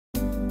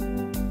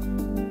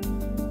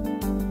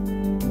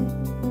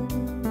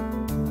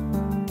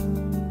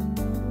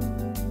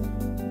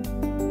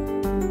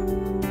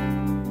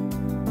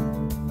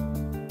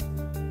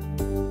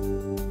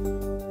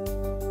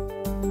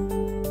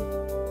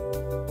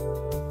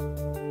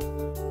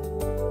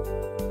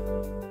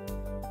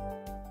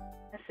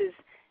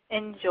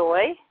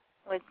InJoy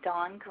with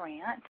Dawn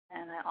Grant,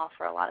 and I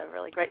offer a lot of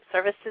really great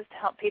services to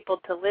help people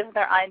to live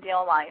their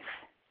ideal life,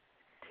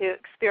 to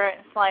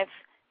experience life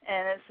in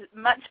as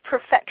much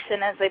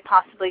perfection as they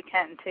possibly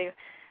can, to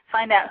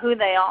find out who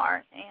they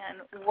are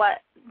and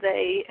what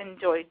they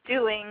enjoy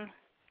doing,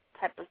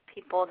 type of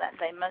people that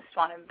they most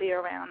want to be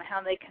around,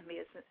 how they can be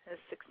as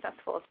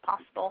successful as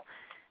possible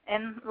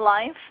in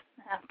life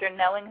after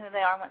knowing who they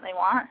are and what they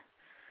want,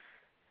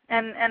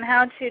 and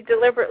how to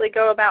deliberately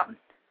go about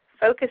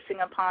focusing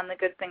upon the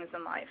good things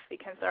in life,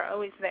 because they're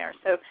always there.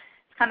 So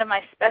it's kind of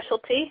my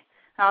specialty.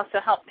 I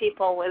also help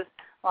people with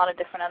a lot of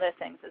different other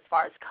things as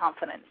far as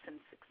confidence and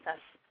success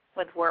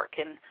with work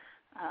and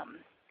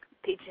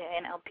PGA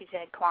and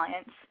LPGA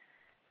clients,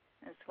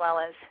 as well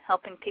as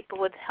helping people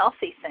with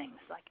healthy things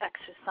like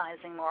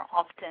exercising more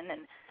often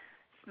and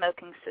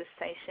smoking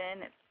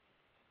cessation and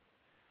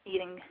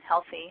eating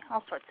healthy,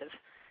 all sorts of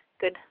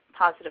good,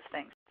 positive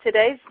things.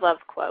 Today's love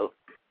quote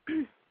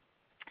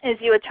is,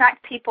 "You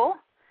attract people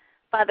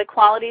by the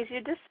qualities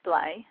you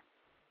display,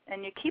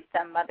 and you keep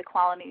them by the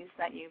qualities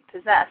that you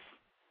possess."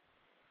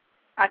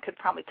 I could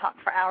probably talk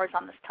for hours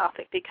on this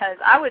topic, because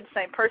I would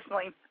say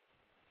personally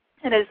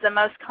it is the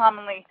most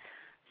commonly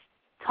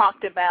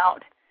talked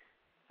about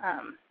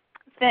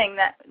thing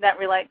that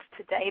relates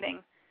to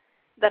dating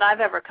that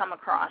I've ever come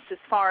across, as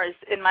far as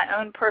in my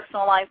own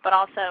personal life, but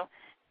also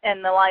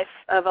in the life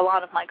of a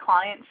lot of my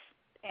clients,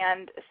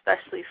 and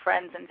especially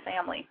friends and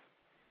family.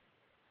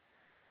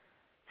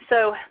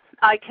 So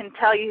I can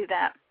tell you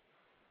that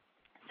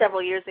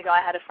several years ago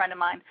I had a friend of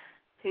mine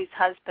whose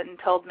husband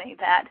told me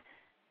that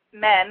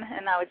men,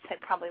 and I would say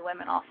probably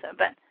women also,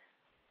 but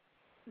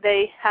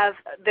they have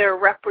their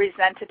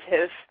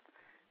representative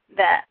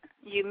that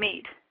you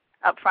meet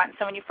up front.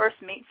 So when you first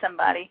meet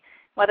somebody,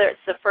 whether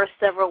it's the first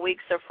several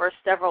weeks or first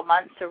several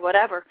months or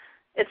whatever,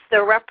 it's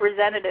the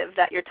representative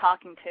that you're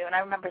talking to. And I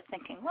remember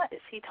thinking, what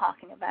is he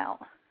talking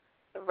about?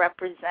 The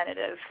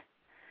representative.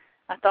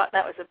 I thought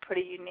that was a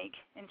pretty unique,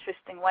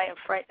 interesting way of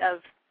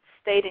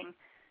stating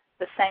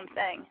the same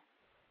thing.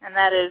 And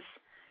that is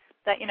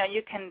that,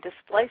 you can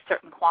display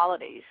certain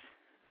qualities.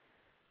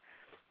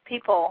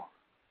 People,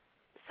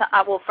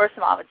 well, first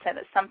of all, I would say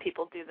that some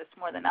people do this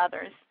more than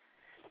others.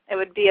 It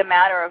would be a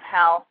matter of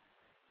how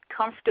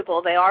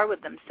comfortable they are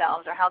with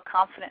themselves, or how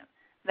confident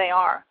they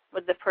are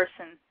with the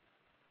person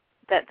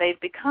that they've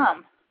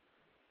become.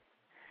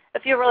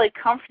 If you're really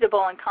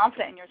comfortable and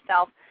confident in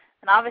yourself,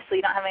 then obviously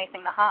you don't have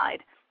anything to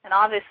hide. And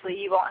obviously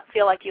you won't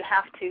feel like you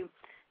have to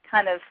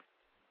kind of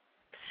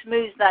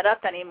smooth that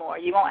up anymore.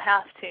 You won't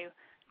have to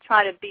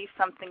try to be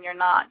something you're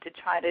not to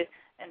try to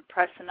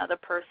impress another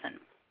person.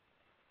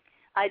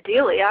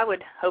 Ideally, I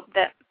would hope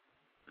that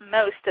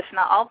most, if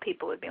not all,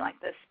 people would be like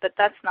this, but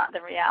that's not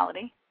the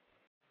reality.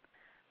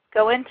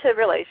 Go into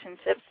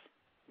relationships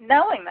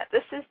knowing that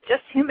this is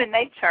just human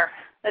nature,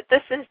 that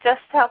this is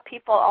just how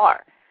people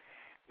are,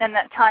 and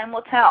that time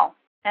will tell,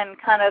 and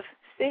kind of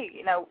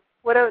see,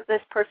 what are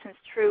this person's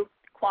true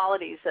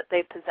qualities that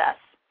they possess,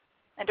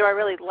 and do I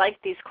really like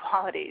these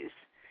qualities?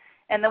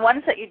 And the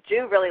ones that you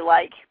do really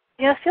like,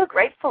 feel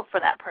grateful for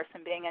that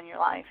person being in your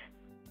life.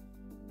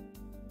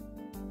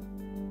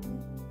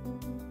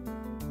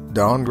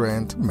 Dawn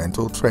Grant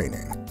Mental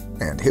Training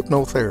and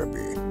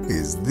Hypnotherapy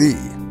is the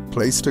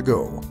place to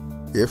go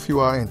if you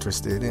are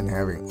interested in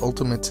having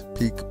ultimate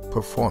peak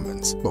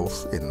performance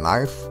both in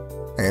life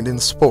and in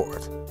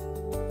sport.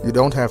 You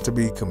don't have to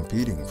be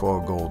competing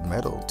for a gold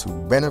medal to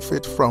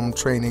benefit from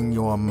training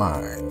your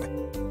mind.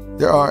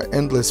 There are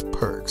endless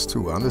perks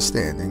to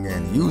understanding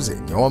and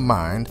using your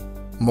mind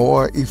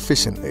more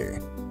efficiently.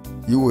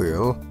 You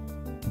will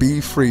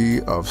be free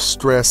of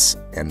stress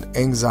and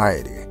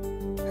anxiety,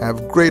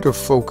 have greater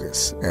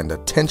focus and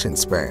attention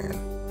span,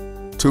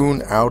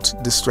 tune out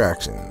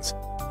distractions,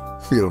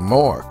 feel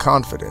more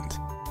confident,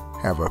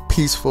 have a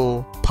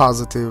peaceful,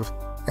 positive,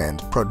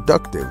 and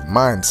productive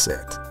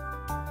mindset,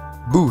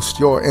 boost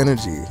your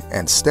energy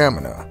and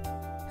stamina,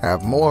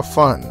 have more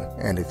fun,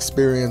 and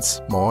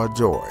experience more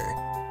joy.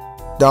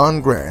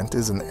 Dawn Grant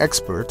is an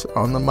expert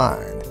on the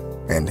mind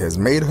and has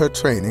made her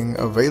training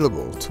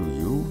available to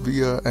you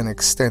via an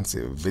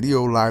extensive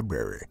video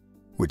library,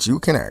 which you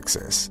can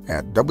access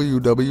at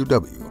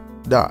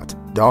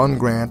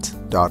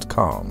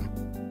www.dawngrant.com.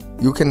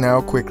 You can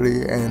now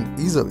quickly and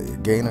easily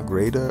gain a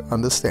greater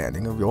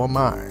understanding of your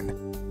mind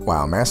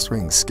while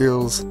mastering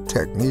skills,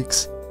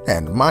 techniques,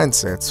 and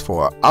mindsets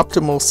for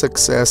optimal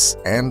success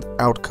and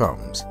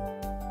outcomes.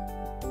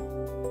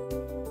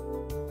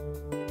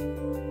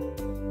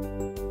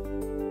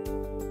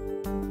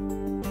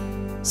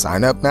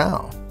 Sign up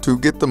now to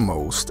get the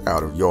most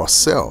out of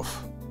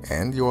yourself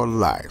and your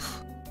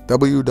life.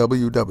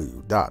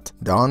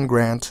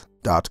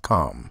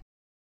 www.dawngrant.com